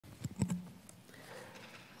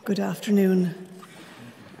Good afternoon.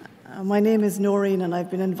 My name is Noirin, and I've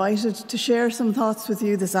been invited to share some thoughts with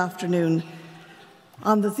you this afternoon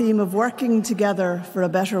on the theme of working together for a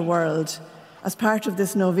better world as part of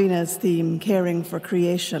this novena's theme, Caring for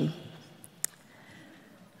Creation.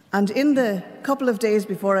 And in the couple of days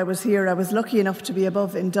before I was here, I was lucky enough to be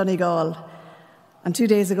above in Donegal. And 2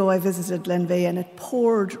 days ago I visited Glenveigh and it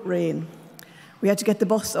poured rain. We had to get the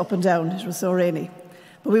bus up and down, it was so rainy.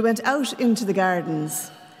 But we went out into the gardens.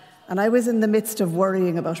 And I was in the midst of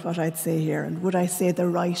worrying about what I'd say here, and would I say the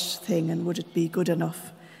right thing, and would it be good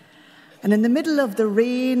enough? And in the middle of the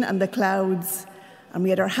rain and the clouds, and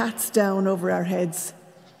we had our hats down over our heads,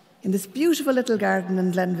 in this beautiful little garden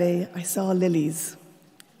in Glenveigh, I saw lilies.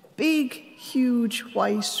 Big, huge,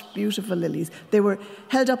 white, beautiful lilies. They were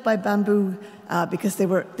held up by bamboo because they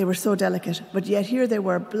were so delicate, but yet here they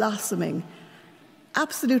were blossoming,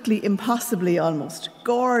 absolutely impossibly almost,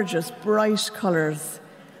 gorgeous, bright colours.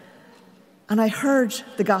 And I heard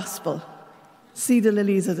the gospel, see the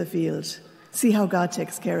lilies of the field, see how God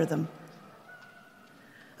takes care of them.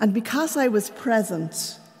 And because I was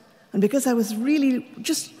present, and because I was really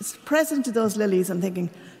just present to those lilies and thinking,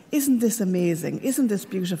 isn't this amazing, isn't this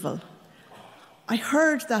beautiful? I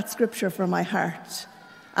heard that scripture from my heart,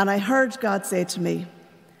 and I heard God say to me,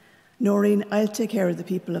 Noirin, I'll take care of the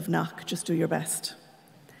people of Knock, just do your best.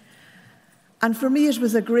 And for me it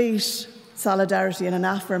was a great solidarity and an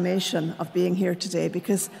affirmation of being here today,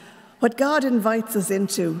 because what God invites us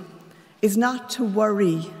into is not to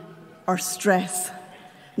worry or stress,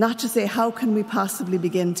 not to say how can we possibly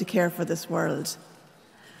begin to care for this world,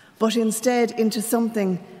 but instead into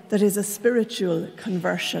something that is a spiritual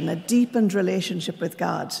conversion, a deepened relationship with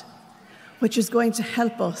God, which is going to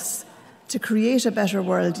help us to create a better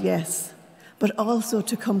world, yes, but also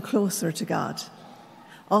to come closer to God,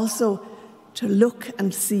 also to look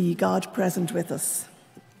and see God present with us.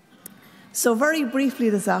 So very briefly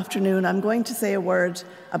this afternoon, I'm going to say a word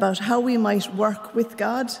about how we might work with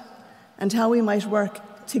God and how we might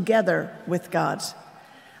work together with God.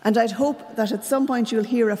 And I'd hope that at some point you'll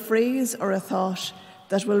hear a phrase or a thought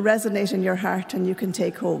that will resonate in your heart and you can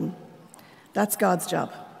take home. That's God's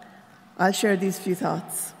job. I'll share these few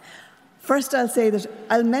thoughts. First, I'll say that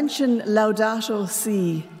I'll mention Laudato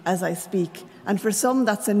Si as I speak, and for some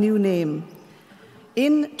that's a new name.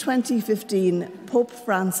 In 2015, Pope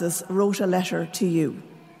Francis wrote a letter to you.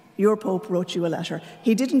 Your Pope wrote you a letter.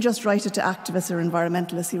 He didn't just write it to activists or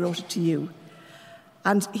environmentalists, he wrote it to you.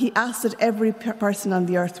 And he asked that every person on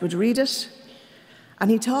the earth would read it. And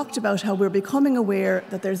he talked about how we're becoming aware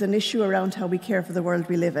that there's an issue around how we care for the world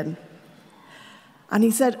we live in. And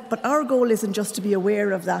he said, but our goal isn't just to be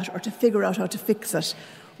aware of that or to figure out how to fix it.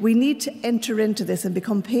 We need to enter into this and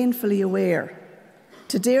become painfully aware,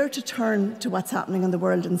 to dare to turn to what's happening in the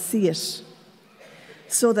world and see it,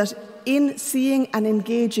 so that in seeing and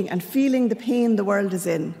engaging and feeling the pain the world is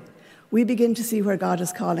in, we begin to see where God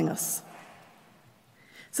is calling us.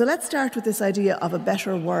 So let's start with this idea of a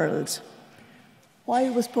better world. Why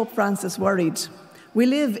was Pope Francis worried? We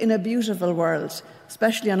live in a beautiful world,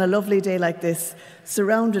 especially on a lovely day like this,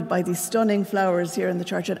 surrounded by these stunning flowers here in the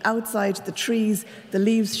church, and outside the trees, the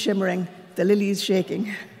leaves shimmering, the lilies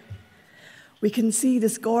shaking. We can see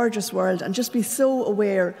this gorgeous world and just be so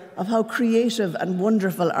aware of how creative and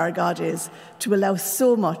wonderful our God is to allow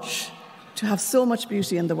so much, to have so much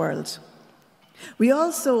beauty in the world. We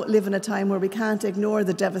also live in a time where we can't ignore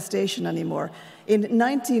the devastation anymore. In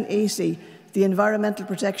 1980, the Environmental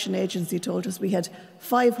Protection Agency told us we had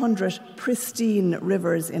 500 pristine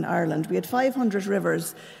rivers in Ireland. We had 500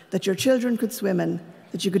 rivers that your children could swim in,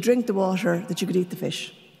 that you could drink the water, that you could eat the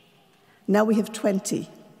fish. Now we have 20.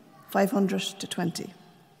 500 to 20.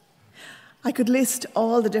 I could list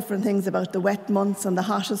all the different things about the wet months and the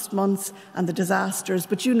hottest months and the disasters,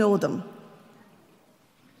 but you know them.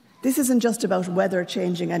 This isn't just about weather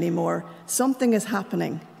changing anymore. Something is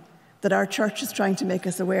happening that our church is trying to make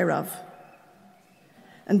us aware of.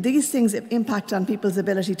 And these things impact on people's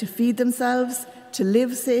ability to feed themselves, to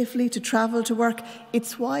live safely, to travel to work.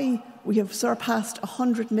 It's why we have surpassed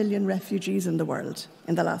 100 million refugees in the world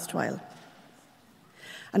in the last while.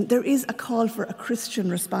 And there is a call for a Christian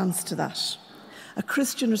response to that. A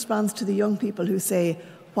Christian response to the young people who say,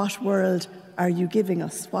 what world are you giving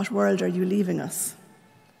us? What world are you leaving us?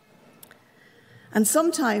 And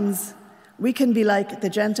sometimes we can be like the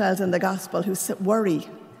Gentiles in the gospel who worry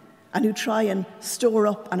and who try and store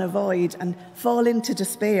up and avoid and fall into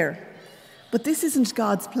despair. But this isn't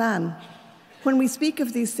God's plan. When we speak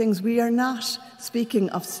of these things, we are not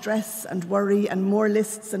speaking of stress and worry and more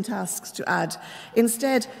lists and tasks to add.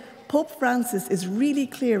 Instead, Pope Francis is really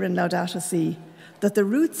clear in Laudato Si that the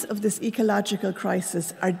roots of this ecological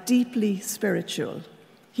crisis are deeply spiritual.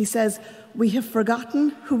 He says, we have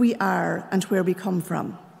forgotten who we are and where we come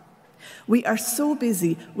from. We are so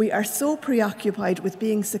busy, we are so preoccupied with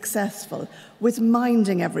being successful, with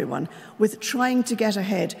minding everyone, with trying to get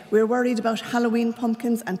ahead. We're worried about Halloween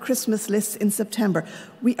pumpkins and Christmas lists in September.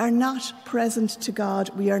 We are not present to God.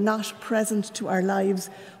 We are not present to our lives.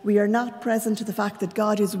 We are not present to the fact that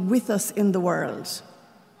God is with us in the world.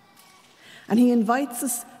 And he invites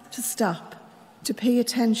us to stop, to pay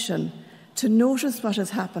attention, to notice what is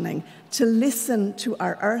happening, to listen to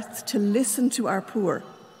our earth, to listen to our poor,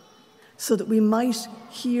 so that we might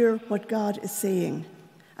hear what God is saying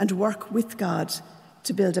and work with God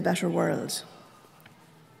to build a better world.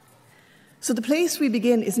 So the place we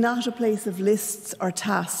begin is not a place of lists or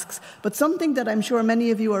tasks, but something that I'm sure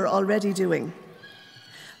many of you are already doing.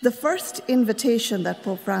 The first invitation that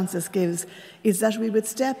Pope Francis gives is that we would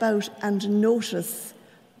step out and notice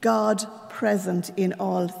God present in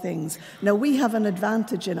all things. Now, we have an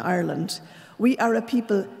advantage in Ireland. We are a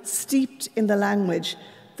people steeped in the language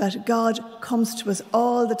that God comes to us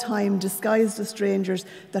all the time, disguised as strangers,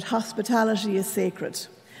 that hospitality is sacred.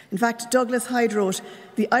 In fact, Douglas Hyde wrote,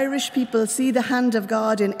 "The Irish people see the hand of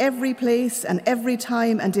God in every place and every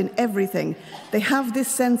time and in everything. They have this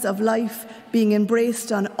sense of life being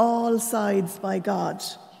embraced on all sides by God."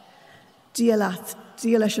 Díalath,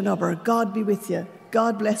 Díalashanober, God be with you.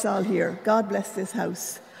 God bless all here. God bless this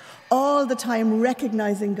house. All the time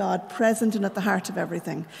recognizing God present and at the heart of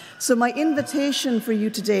everything. So my invitation for you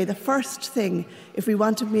today, the first thing, if we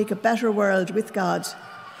want to make a better world with God,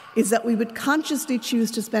 is that we would consciously choose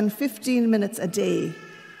to spend 15 minutes a day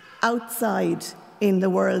outside in the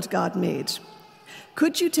world God made.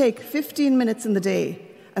 Could you take 15 minutes in the day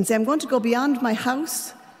and say, I'm going to go beyond my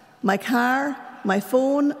house, my car, my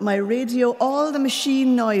phone, my radio, all the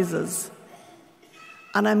machine noises,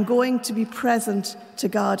 and I'm going to be present to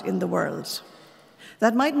God in the world.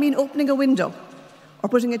 That might mean opening a window or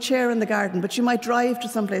putting a chair in the garden, but you might drive to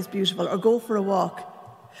someplace beautiful or go for a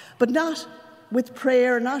walk. But not with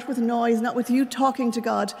prayer, not with noise, not with you talking to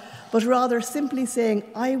God, but rather simply saying,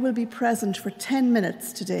 I will be present for 10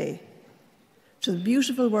 minutes today to the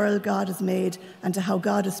beautiful world God has made and to how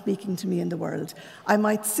God is speaking to me in the world. I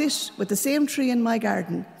might sit with the same tree in my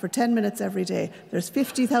garden for 10 minutes every day. There's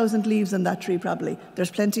 50,000 leaves on that tree probably. There's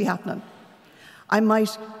plenty happening. I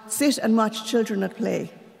might sit and watch children at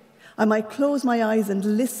play. I might close my eyes and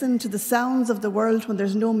listen to the sounds of the world when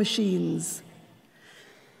there's no machines.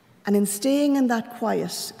 And in staying in that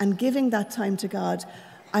quiet and giving that time to God,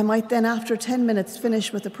 I might then after 10 minutes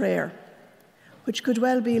finish with a prayer, which could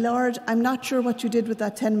well be, Lord, I'm not sure what you did with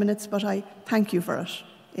that 10 minutes, but I thank you for it.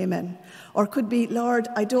 Amen. Or could be, Lord,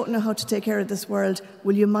 I don't know how to take care of this world.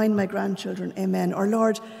 Will you mind my grandchildren? Amen. Or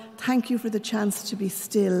Lord, thank you for the chance to be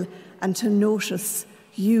still and to notice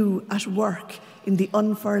you at work in the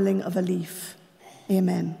unfurling of a leaf.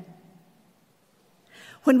 Amen.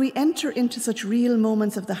 When we enter into such real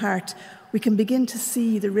moments of the heart, we can begin to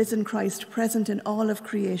see the risen Christ present in all of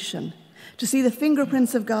creation, to see the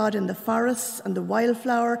fingerprints of God in the forests and the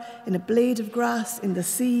wildflower, in a blade of grass, in the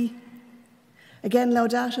sea. Again,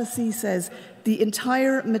 Laudato Si says, the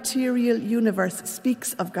entire material universe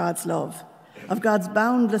speaks of God's love, of God's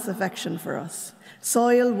boundless affection for us.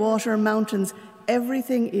 Soil, water, mountains,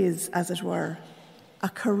 everything is, as it were, a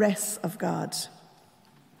caress of God.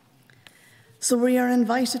 So we are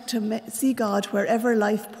invited to see God wherever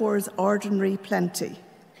life pours ordinary plenty.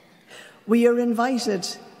 We are invited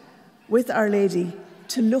with Our Lady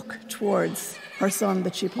to look towards her Son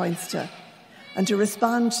that she points to and to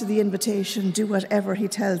respond to the invitation, do whatever he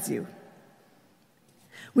tells you.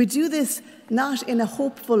 We do this not in a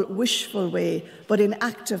hopeful, wishful way, but in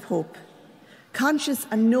active hope, conscious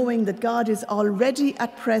and knowing that God is already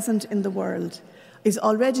at present in the world, is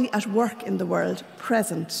already at work in the world,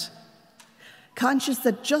 present. Conscious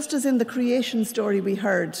that just as in the creation story we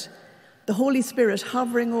heard, the Holy Spirit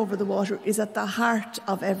hovering over the water is at the heart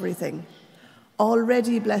of everything,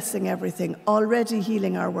 already blessing everything, already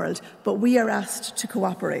healing our world, but we are asked to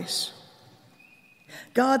cooperate.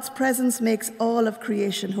 God's presence makes all of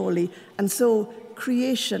creation holy, and so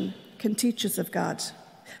creation can teach us of God.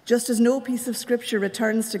 Just as no piece of scripture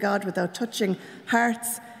returns to God without touching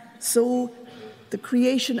hearts, so the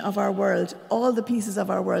creation of our world, all the pieces of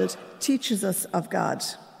our world, teaches us of God.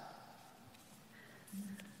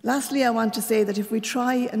 Lastly, I want to say that if we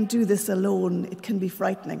try and do this alone, it can be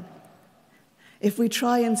frightening. If we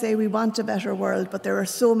try and say we want a better world, but there are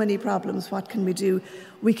so many problems, what can we do?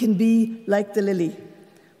 We can be like the lily.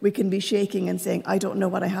 We can be shaking and saying, I don't know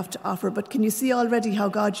what I have to offer. But can you see already how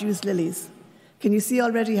God used lilies? Can you see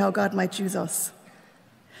already how God might use us?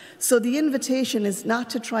 So the invitation is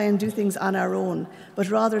not to try and do things on our own,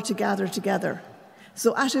 but rather to gather together.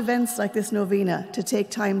 So at events like this novena, to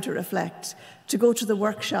take time to reflect, to go to the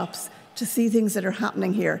workshops, to see things that are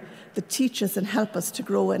happening here that teach us and help us to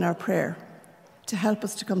grow in our prayer, to help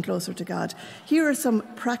us to come closer to God. Here are some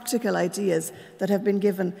practical ideas that have been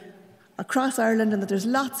given across Ireland and that there's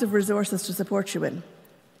lots of resources to support you in.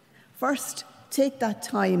 First, take that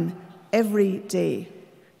time every day.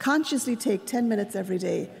 Consciously take 10 minutes every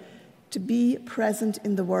day to be present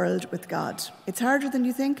in the world with God. It's harder than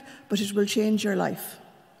you think, but it will change your life.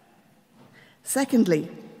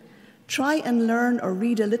 Secondly, try and learn or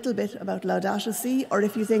read a little bit about Laudato Si, or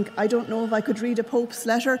if you think, I don't know if I could read a Pope's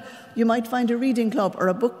letter, you might find a reading club or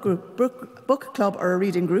a book club or a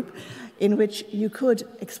reading group in which you could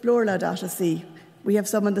explore Laudato Si. We have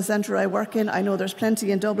some in the centre I work in. I know there's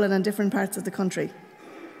plenty in Dublin and different parts of the country.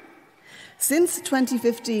 Since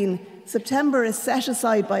 2015, September is set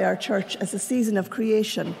aside by our church as a season of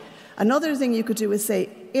creation. Another thing you could do is say,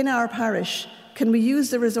 in our parish, can we use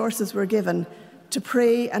the resources we're given to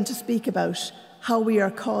pray and to speak about how we are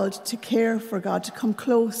called to care for God, to come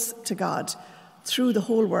close to God through the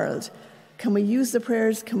whole world? Can we use the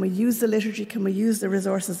prayers? Can we use the liturgy? Can we use the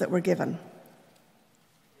resources that we're given?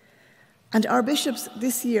 And our bishops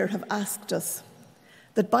this year have asked us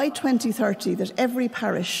that by 2030, that every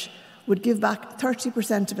parish would give back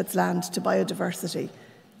 30% of its land to biodiversity.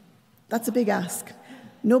 That's a big ask.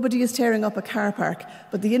 Nobody is tearing up a car park,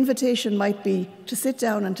 but the invitation might be to sit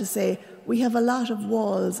down and to say, we have a lot of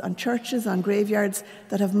walls on churches, on graveyards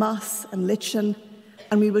that have moss and lichen,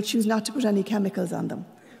 and we will choose not to put any chemicals on them.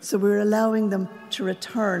 So we're allowing them to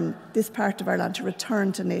return, this part of our land, to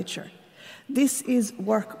return to nature. This is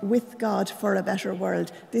work with God for a better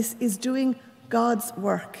world. This is doing God's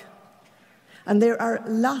work. And there are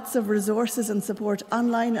lots of resources and support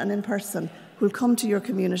online and in person who will come to your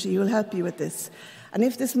community, who will help you with this. And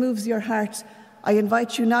if this moves your heart, I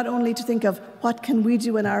invite you not only to think of what can we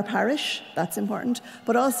do in our parish, that's important,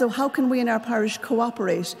 but also how can we in our parish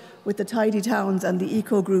cooperate with the tidy towns and the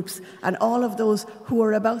eco groups and all of those who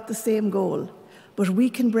are about the same goal. But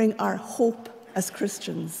we can bring our hope as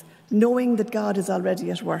Christians, knowing that God is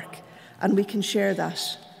already at work, and we can share that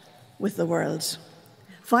with the world.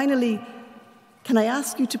 Finally, can I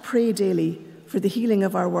ask you to pray daily for the healing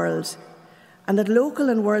of our world, and that local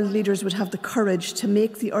and world leaders would have the courage to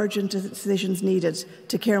make the urgent decisions needed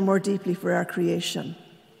to care more deeply for our creation.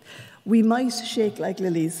 We might shake like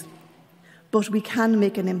lilies, but we can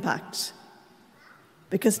make an impact.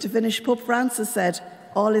 Because to finish, Pope Francis said,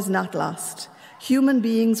 all is not lost. Human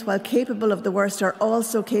beings, while capable of the worst, are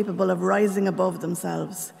also capable of rising above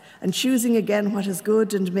themselves and choosing again what is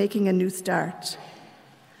good and making a new start.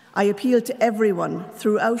 I appeal to everyone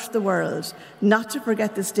throughout the world not to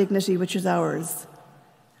forget this dignity which is ours.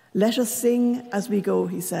 Let us sing as we go,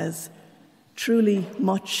 he says. Truly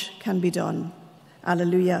much can be done.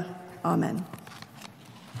 Alleluia. Amen.